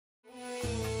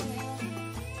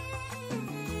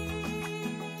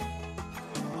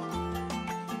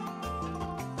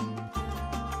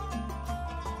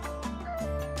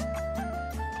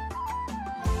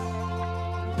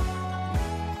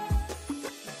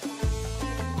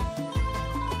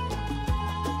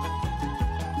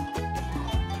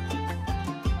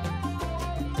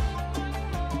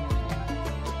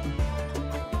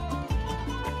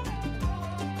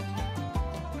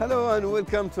Hello and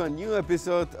welcome to a new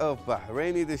episode of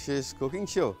Bahraini Dishes Cooking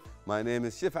Show. My name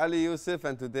is Chef Ali Youssef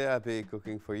and today I'll be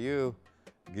cooking for you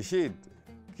gesheed.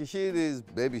 Gesheed is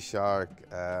baby shark.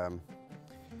 You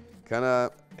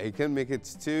can make it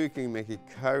stew, you can make it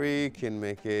curry, you can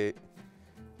make it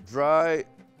dry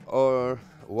or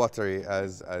watery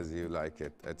as you like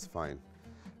it. It's fine.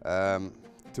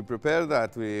 To prepare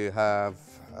that, we have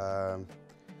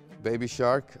baby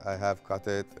shark. I have cut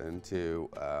it into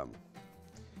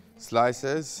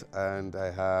slices, and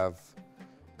I have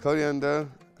coriander,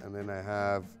 and then I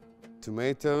have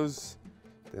tomatoes,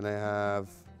 then I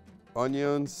have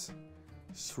onions,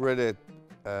 shredded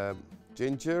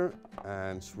ginger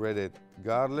and shredded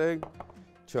garlic,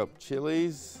 chopped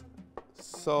chilies,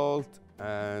 salt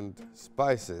and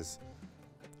spices,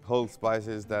 whole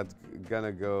spices that's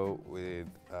gonna go with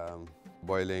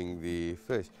boiling the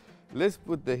fish. Let's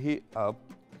put the heat up.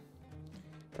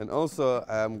 And also,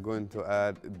 I'm going to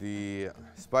add the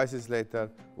spices later.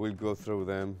 We'll go through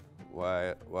them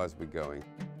whilst we're going.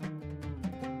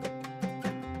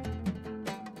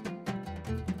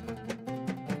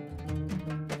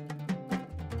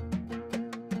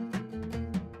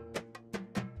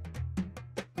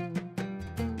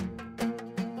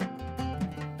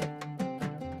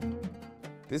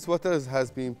 This water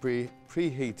has been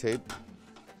preheated,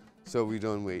 so we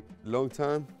don't wait long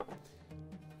time.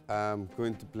 I'm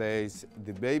going to place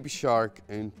the baby shark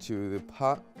into the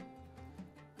pot.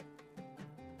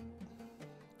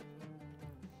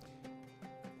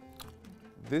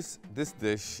 This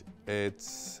dish,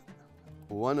 it's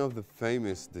one of the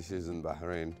famous dishes in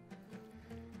Bahrain,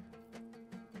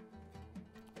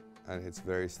 and it's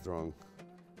very strong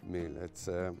meal. It's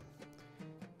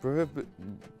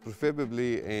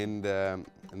preferably in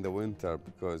the winter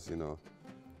because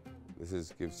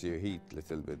this gives you heat a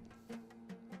little bit.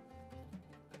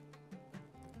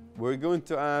 We're going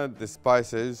to add the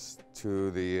spices to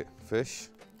the fish,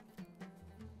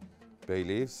 bay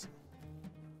leaves,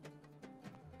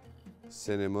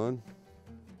 cinnamon,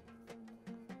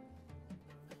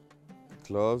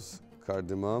 cloves,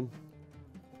 cardamom,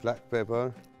 black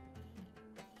pepper,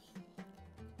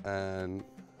 and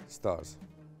stars.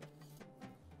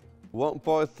 Won't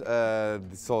put the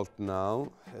salt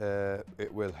now.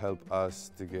 It will help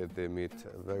us to get the meat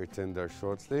very tender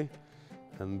shortly.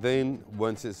 And then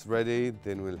once it's ready,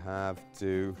 then we'll have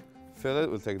to fill it.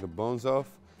 We'll take the bones off,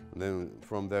 and then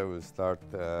from there we'll start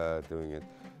doing it.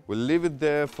 We'll leave it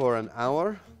there for an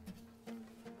hour.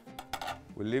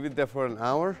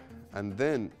 And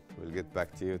then we'll get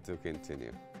back to you to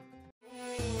continue.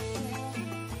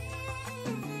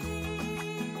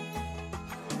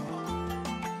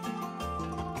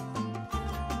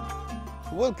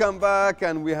 Welcome back,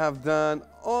 and we have done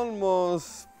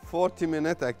almost 40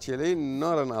 minutes actually,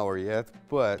 not an hour yet,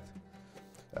 but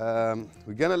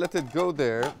we're gonna let it go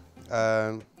there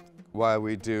while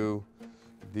we do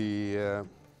the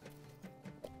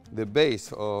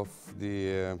base of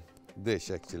the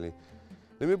dish actually.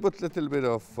 Let me put a little bit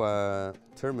of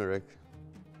turmeric.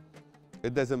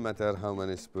 It doesn't matter how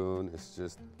many spoons, it's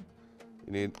just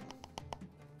you need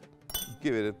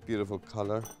give it a beautiful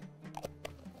color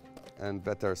and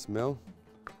better smell.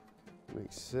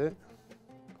 Mix it.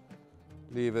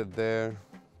 Leave it there.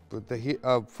 Put the heat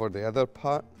up for the other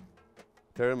pot.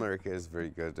 Turmeric is very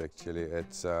good actually.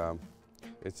 It's an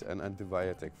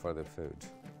antibiotic for the food.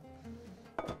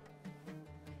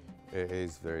 It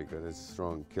is very good. It's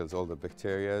strong. Kills all the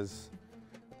bacteria,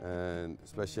 and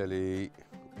especially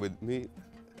with meat.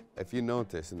 If you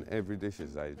notice, in every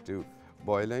dishes I do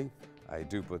boiling, I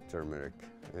do put turmeric.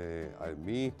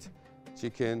 Meat,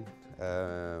 chicken,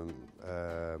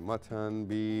 mutton,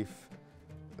 beef,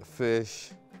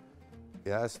 fish,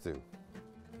 it has to.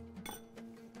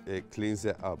 It cleans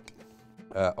it up.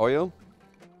 Oil.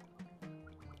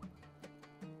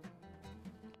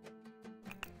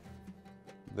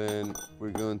 Then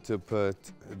we're going to put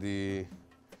the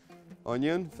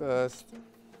onion first.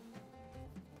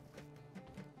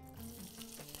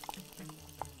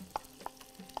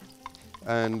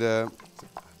 And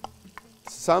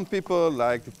some people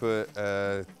like to put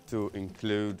to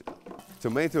include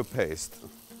tomato paste.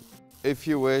 If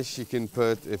you wish, you can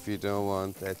put. If you don't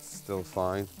want, that's still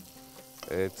fine.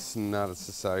 It's not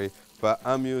necessary. But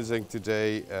I'm using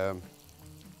today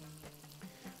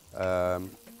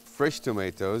fresh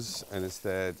tomatoes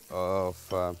instead of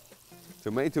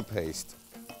tomato paste.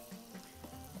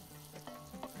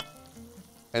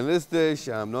 In this dish,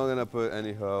 I'm not gonna put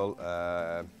any whole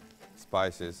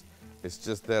spices. It's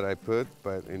just that I put,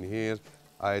 but in here,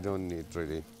 I don't need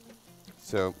really.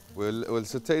 So we'll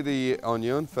saute the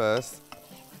onion first.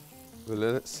 We'll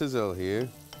let it sizzle here.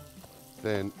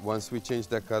 Then once we change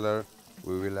the color,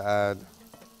 we will add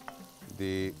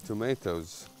the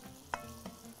tomatoes.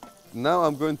 Now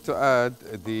I'm going to add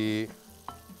the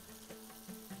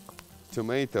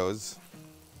tomatoes.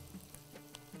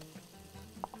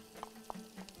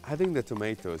 Adding the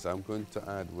tomatoes, I'm going to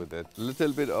add with it a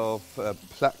little bit of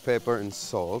black pepper and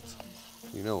salt.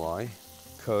 You know why?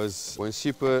 Because when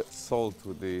she put salt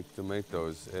with the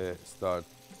tomatoes, it starts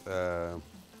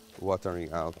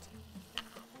watering out.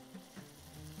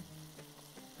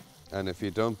 And if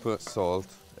you don't put salt,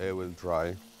 it will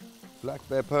dry. Black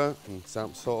pepper and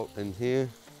some salt in here.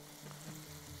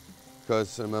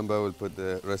 Because remember, we'll put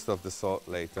the rest of the salt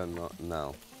later, not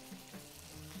now.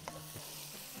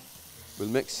 We'll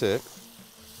mix it.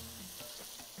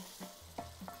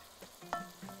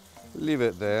 Leave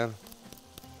it there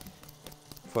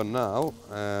for now.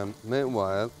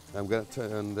 Meanwhile, I'm going to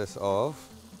turn this off.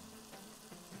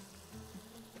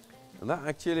 And that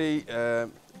actually,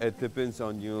 it depends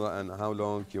on you and how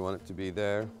long you want it to be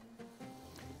there.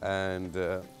 And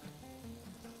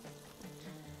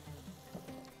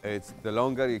it's the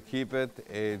longer you keep it,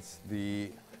 it's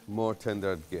the more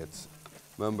tender it gets.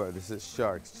 Remember, this is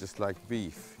sharks, just like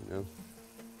beef. You know,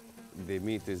 the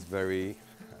meat is very,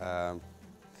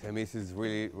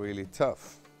 really, really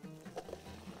tough.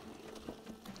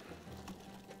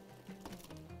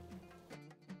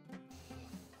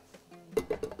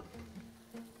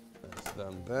 That's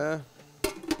done there.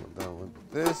 We're done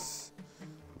with this,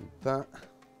 with that.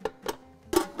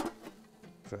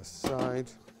 Press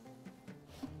side.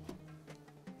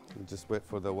 And just wait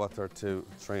for the water to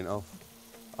drain off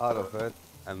out of it,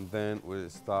 and then we'll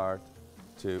start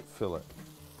to fill it.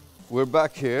 We're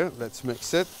back here. Let's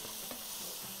mix it.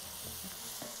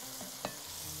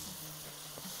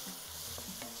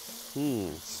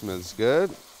 Smells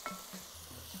good.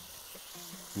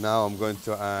 Now I'm going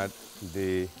to add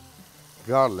the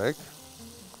garlic,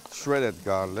 shredded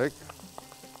garlic.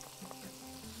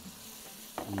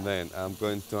 And then I'm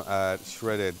going to add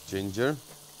shredded ginger.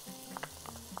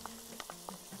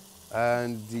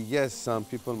 And yes, some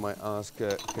people might ask,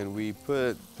 can we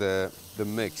put the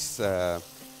mix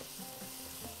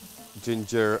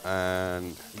ginger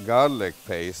and garlic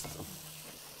paste?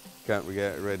 Can't we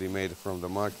get it ready-made from the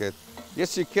market?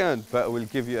 Yes, you can, but it will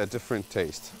give you a different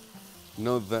taste.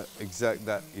 Not the exact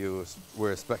that you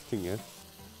were expecting it.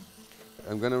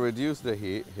 I'm going to reduce the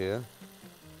heat here.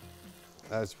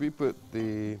 As we put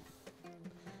the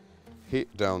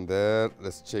heat down there,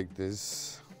 let's check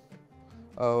this.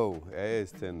 Oh, it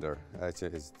is tender.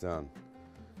 Actually, it's done.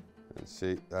 And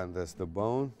see, and there's the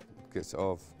bone. It gets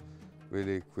off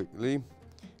really quickly.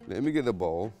 Let me get the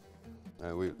bowl,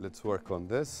 and let's work on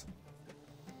this.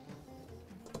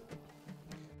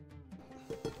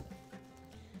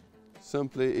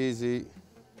 Simply easy.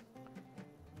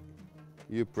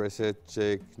 You press it,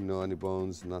 check, no any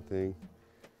bones, nothing.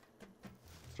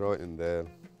 Throw it in there.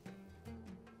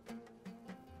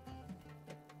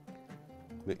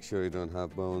 Make sure you don't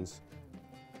have bones.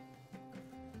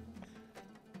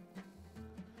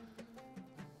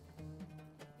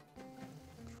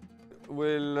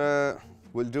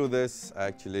 We'll do this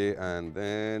actually, and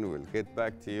then we'll get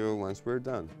back to you once we're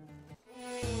done.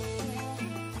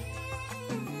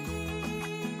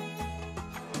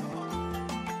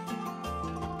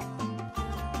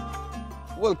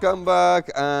 Welcome back,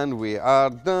 and we are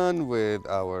done with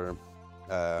our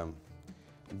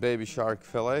baby shark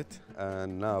fillet,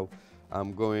 and now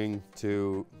I'm going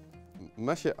to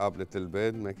mash it up a little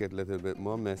bit, make it a little bit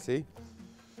more messy,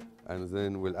 and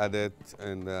then we'll add it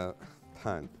in the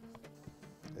pan.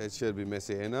 It should be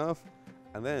messy enough,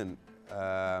 and then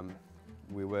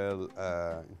we will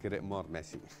get it more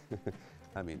messy.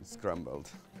 I mean scrambled.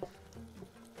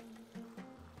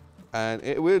 And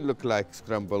it will look like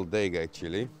scrambled egg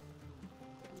actually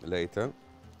later.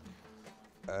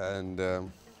 And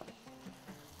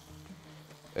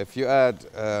if you add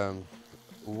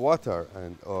water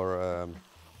or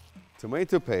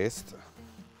tomato paste,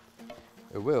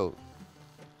 it will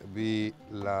be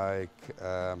like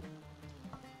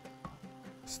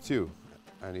stew,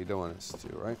 and you don't want a stew,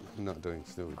 right? I'm not doing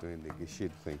stew, we're doing the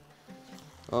gesheed thing.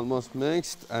 Almost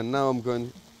mixed, and now I'm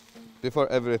going, before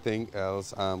everything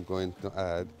else, I'm going to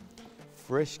add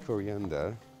fresh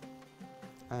coriander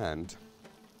and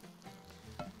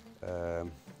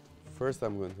first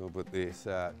I'm going to put this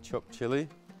chopped chili.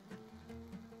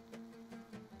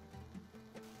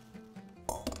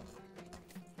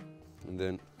 And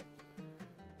then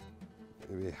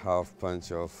maybe half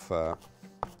punch of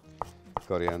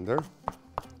coriander.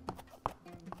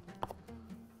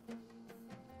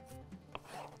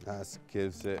 That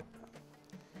gives it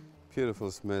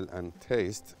beautiful smell and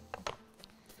taste.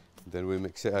 Then we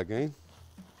mix it again.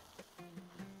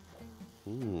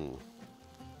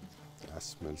 That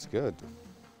smells good.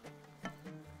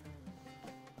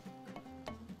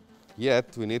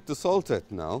 Yet we need to salt it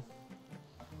now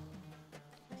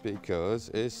because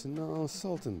there's no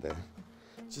salt in there.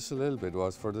 Just a little bit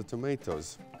was for the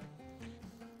tomatoes.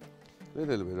 A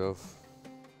little bit of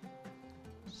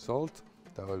salt.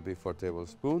 That will be 4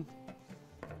 tablespoons.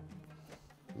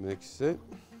 Mix it.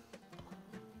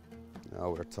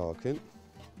 Now we're talking.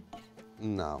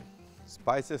 Now,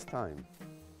 spices time.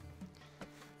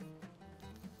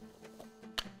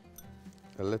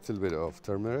 A little bit of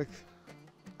turmeric.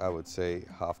 I would say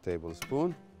half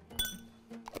tablespoon.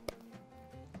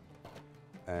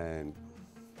 And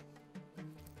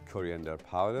coriander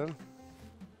powder.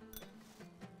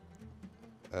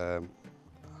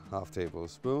 Half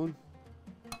tablespoon.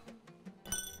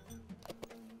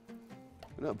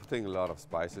 We're not putting a lot of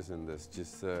spices in this,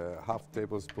 just half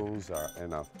tablespoons are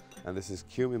enough. And this is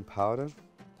cumin powder.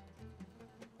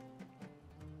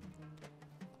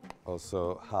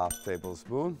 Also half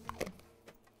tablespoon.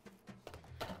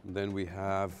 Then we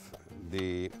have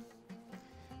the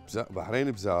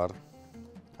Bahraini bzar.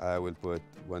 I will put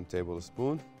 1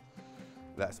 tablespoon.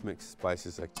 That's mixed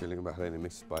spices actually, Bahraini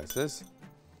mixed spices.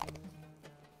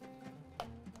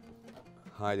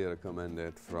 Highly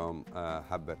recommended from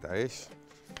Habbat Aish.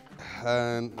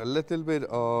 And a little bit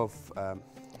of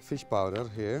fish powder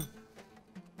here.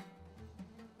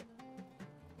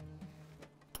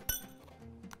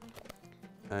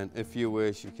 And if you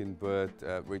wish, you can put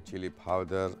red chili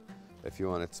powder if you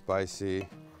want it spicy.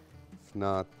 If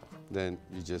not, then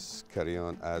you just carry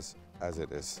on as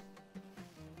it is.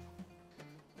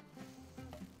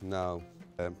 Now,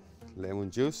 lemon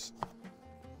juice.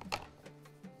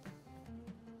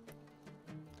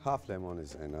 Half lemon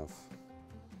is enough.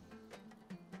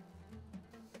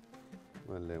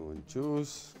 1 lemon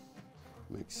juice.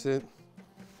 Mix it.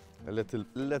 A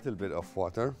little bit of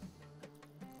water.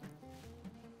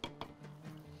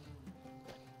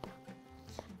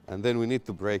 And then we need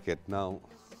to break it. Now,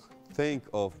 think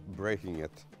of breaking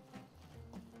it,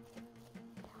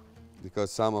 because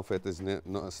some of it is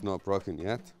not broken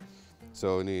yet.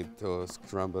 So we need to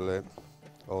scramble it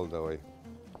all the way.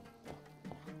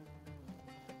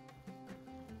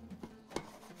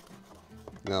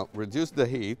 Now, reduce the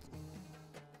heat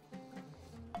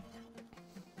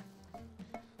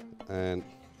and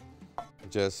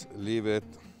just leave it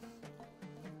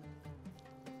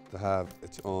to have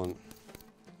its own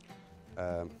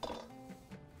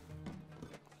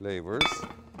flavors.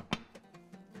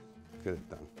 Get it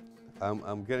done.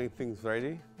 I'm getting things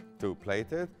ready to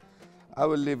plate it. I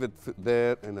will leave it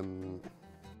there in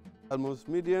almost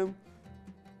medium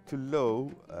to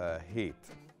low heat,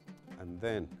 and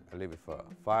then I leave it for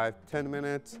 5-10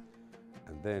 minutes,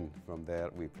 and then from there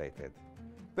we plate it.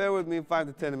 Bear with me 5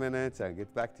 to 10 minutes and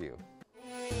get back to you.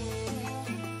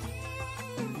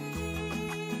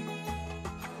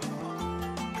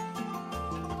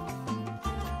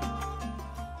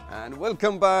 And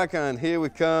welcome back, and here we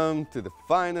come to the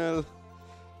final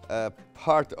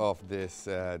part of this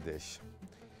dish.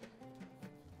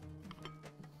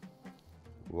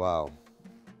 Wow,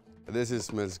 this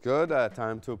smells good.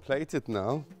 Time to plate it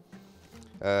now.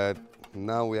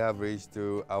 Now we have reached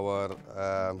to our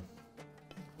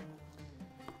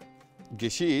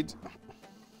gesheed.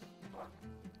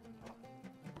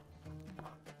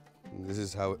 This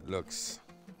is how it looks.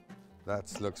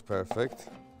 That looks perfect.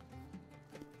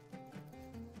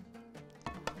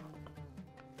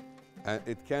 And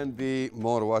it can be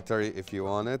more watery if you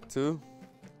want it to.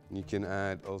 You can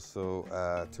add also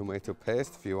tomato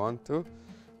paste if you want to.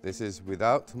 This is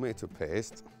without tomato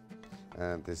paste,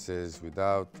 and this is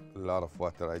without a lot of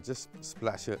water. I just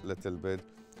splash it a little bit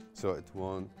so it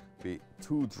won't be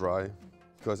too dry,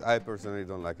 because I personally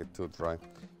don't like it too dry.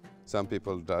 Some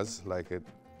people does like it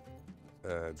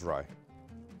dry.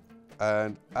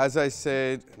 And as I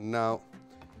said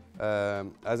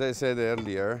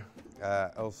earlier,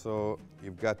 also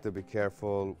you've got to be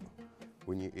careful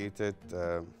when you eat it.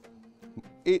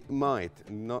 It might,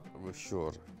 not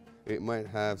sure, it might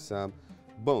have some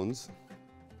bones.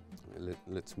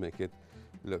 Let's make it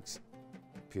looks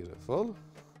beautiful.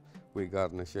 We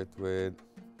garnish it with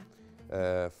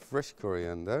fresh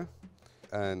coriander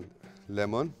and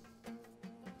lemon.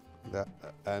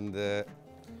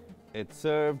 It's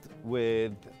served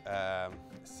with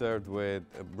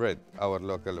bread, our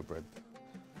local bread,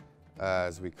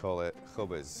 as we call it,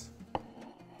 khubz.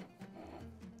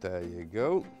 There you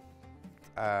go.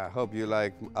 I hope you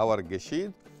like our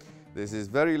gesheed. This is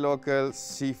very local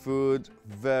seafood,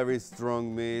 very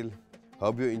strong meal.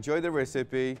 Hope you enjoy the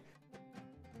recipe.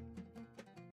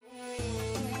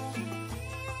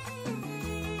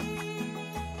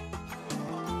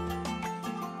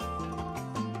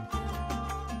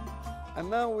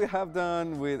 now we have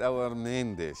done with our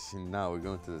main dish. And now we're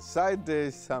going to the side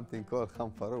dish, something called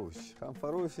khanfaroosh.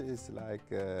 Khanfaroosh is like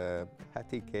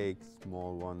patty cakes,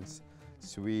 small ones,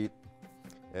 sweet,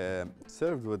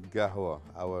 served with qahwa,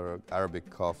 our Arabic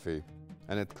coffee.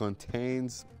 And it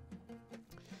contains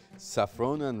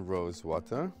saffron and rose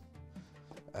water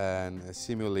and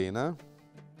semolina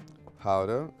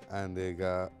powder, and they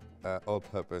got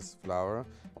all-purpose flour.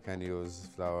 You can use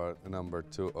flour number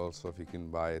 2 also if you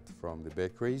can buy it from the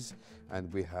bakeries.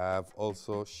 And we have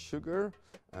also sugar,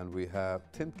 and we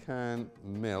have tin can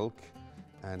milk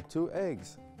and 2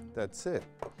 eggs. That's it.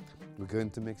 We're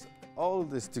going to mix all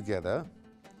this together.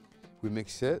 We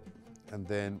mix it, and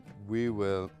then we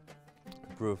will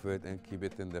proof it and keep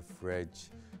it in the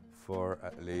fridge for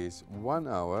at least 1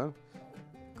 hour,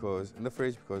 because in the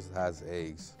fridge, because it has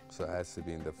eggs, so it has to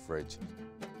be in the fridge.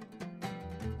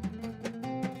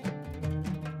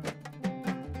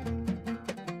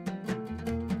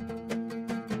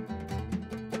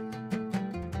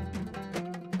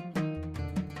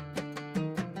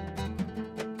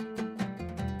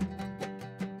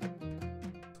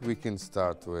 We can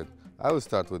start with, I will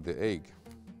start with the egg.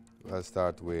 I'll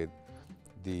start with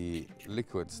the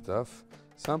liquid stuff.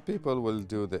 Some people will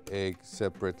do the egg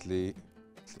separately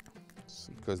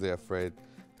because they're afraid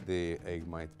the egg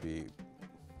might be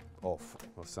off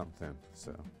or something.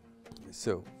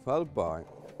 So followed by,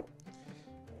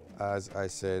 as I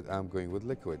said, I'm going with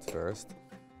liquid first.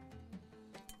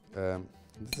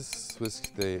 Let's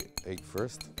whisk the egg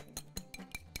first.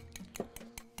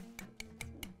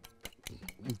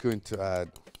 I'm going to add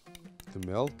the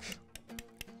milk.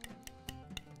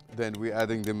 Then we're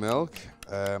adding the milk,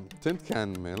 tin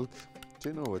can milk. Do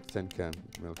you know what tin can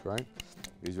milk, right?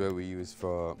 Usually we use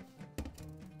for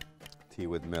tea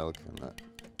with milk and that.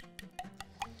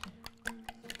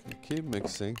 Keep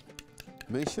mixing.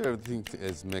 Make sure everything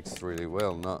is mixed really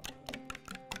well, not.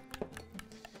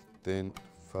 Then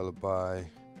followed by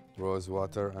rose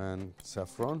water and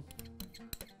saffron.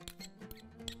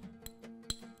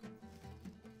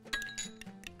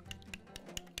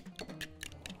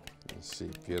 See,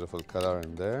 beautiful color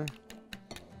in there.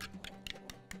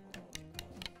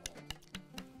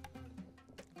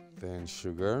 Then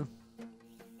sugar.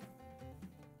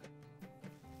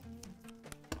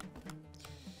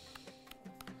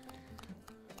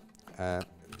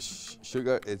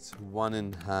 Sugar, it's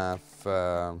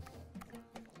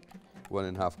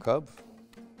 1.5 cup.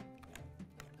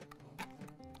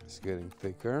 It's getting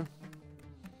thicker.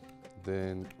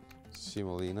 Then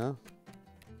semolina.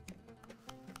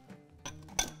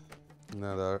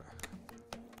 Another,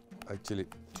 actually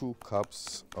 2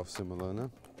 cups of semolina.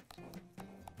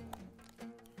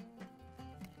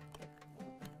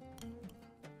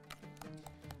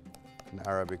 In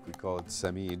Arabic we call it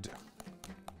samid.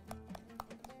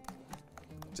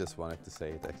 Just wanted to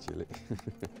say it actually.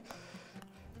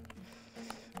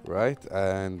 Right,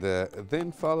 and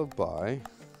then followed by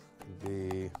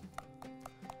the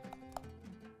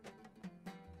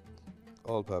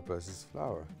all-purpose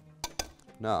flour.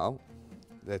 Now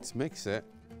let's mix it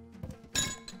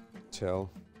till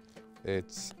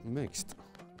it's mixed.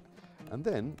 And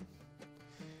then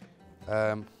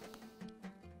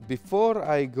before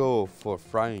I go for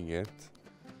frying it,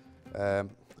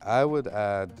 I would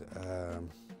add,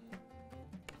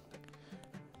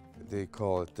 they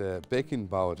call it baking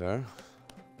powder,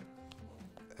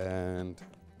 and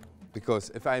because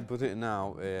if I put it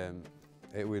now,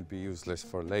 it will be useless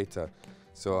for later.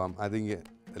 So I'm adding it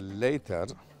later,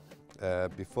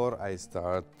 before I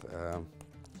start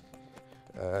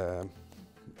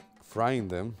frying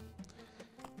them.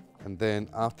 And then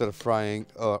after frying,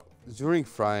 or during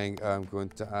frying, I'm going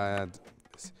to add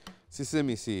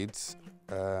sesame seeds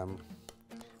on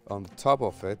the top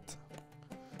of it.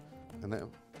 And then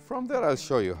from there I'll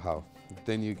show you how.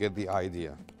 Then you get the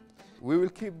idea. We will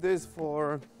keep this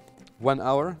for 1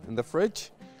 hour in the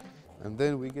fridge, and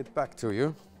then we get back to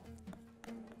you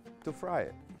to fry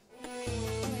it.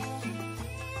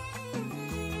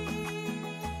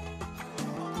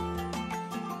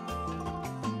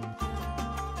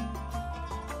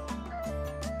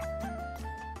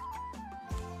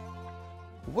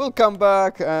 Welcome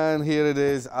back, and here it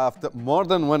is after more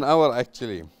than 1 hour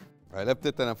actually. I left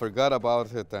it and I forgot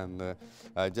about it, and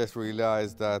I just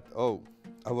realized that, oh,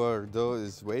 our dough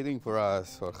is waiting for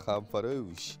us for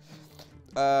khanfaroosh.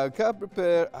 Can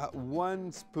prepare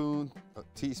 1 spoon, a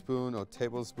teaspoon or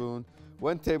tablespoon,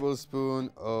 1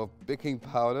 tablespoon of baking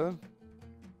powder. I'm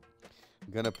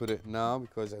gonna put it now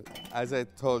because, as I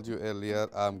told you earlier,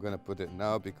 I'm gonna put it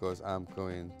now because I'm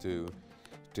going to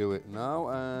do it now.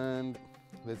 And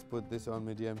let's put this on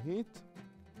medium heat.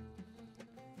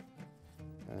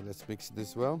 And let's mix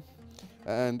this well.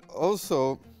 And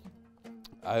also,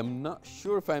 I'm not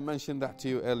sure if I mentioned that to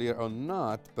you earlier or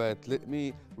not, but let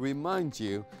me remind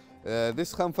you,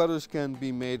 this khanfaroosh can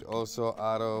be made also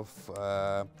out of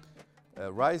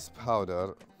rice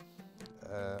powder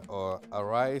or a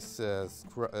rice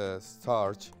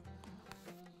starch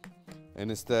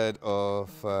instead of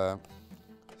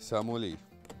samuli.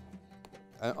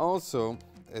 And also,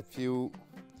 if you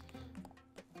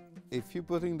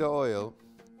putting the oil,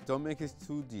 don't make it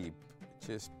too deep.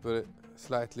 Just put it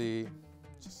slightly,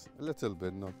 just a little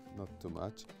bit, not too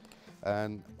much.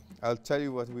 And I'll tell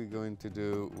you what we're going to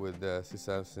do with the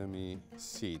sesame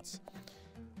seeds.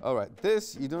 All right,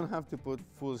 this you don't have to put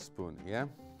full spoon, yeah?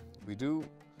 We do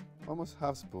almost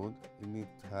half spoon. You need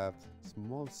to have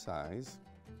small size.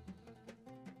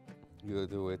 You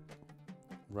do it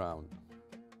round.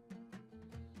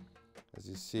 As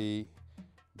you see,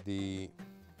 the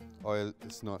oil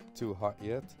is not too hot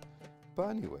yet, but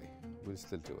anyway, we'll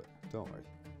still do it, don't worry.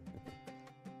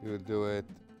 You'll do it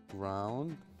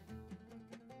round.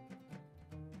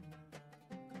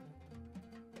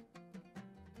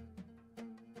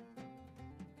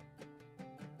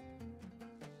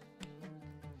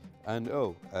 And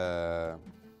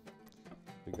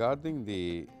regarding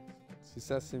the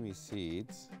sesame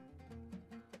seeds,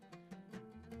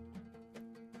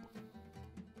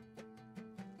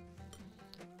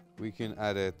 we can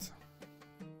add it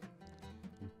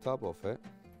on top of it,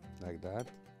 like that.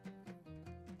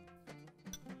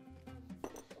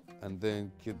 And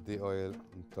then get the oil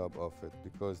on top of it,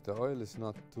 because the oil is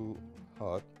not too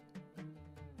hot,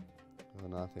 so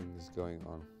nothing is going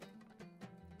on.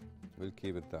 We'll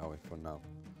keep it that way for now.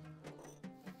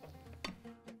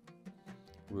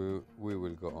 We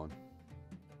will go on.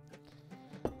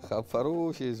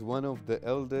 Khanfaroosh is one of the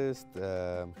eldest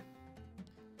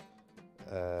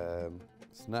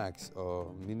snacks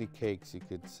or mini cakes, you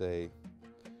could say,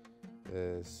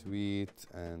 sweet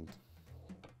and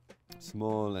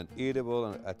small and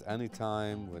eatable at any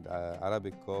time with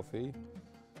Arabic coffee.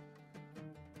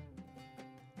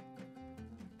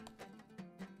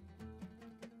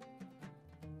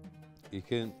 You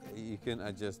can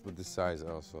adjust with the size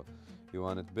also. You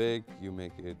want it big, you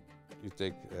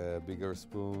take a bigger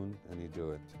spoon and you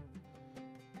do it.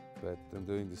 But I'm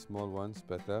doing the small ones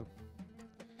better.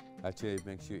 Actually, it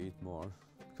makes you eat more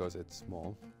because it's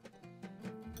small.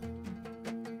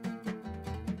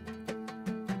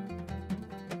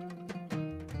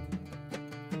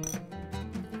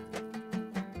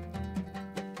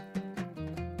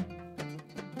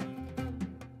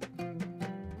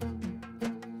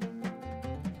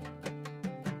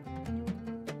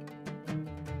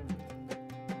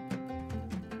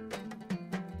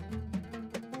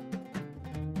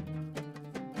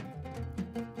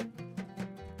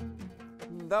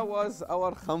 That was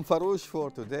our khanfaroosh for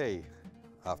today.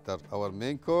 After our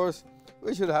main course,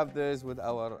 we should have this with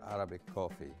our Arabic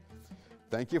coffee.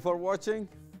 Thank you for watching,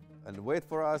 and wait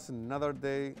for us another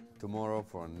day tomorrow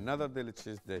for another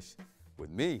delicious dish with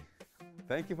me.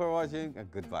 Thank you for watching, and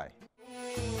goodbye.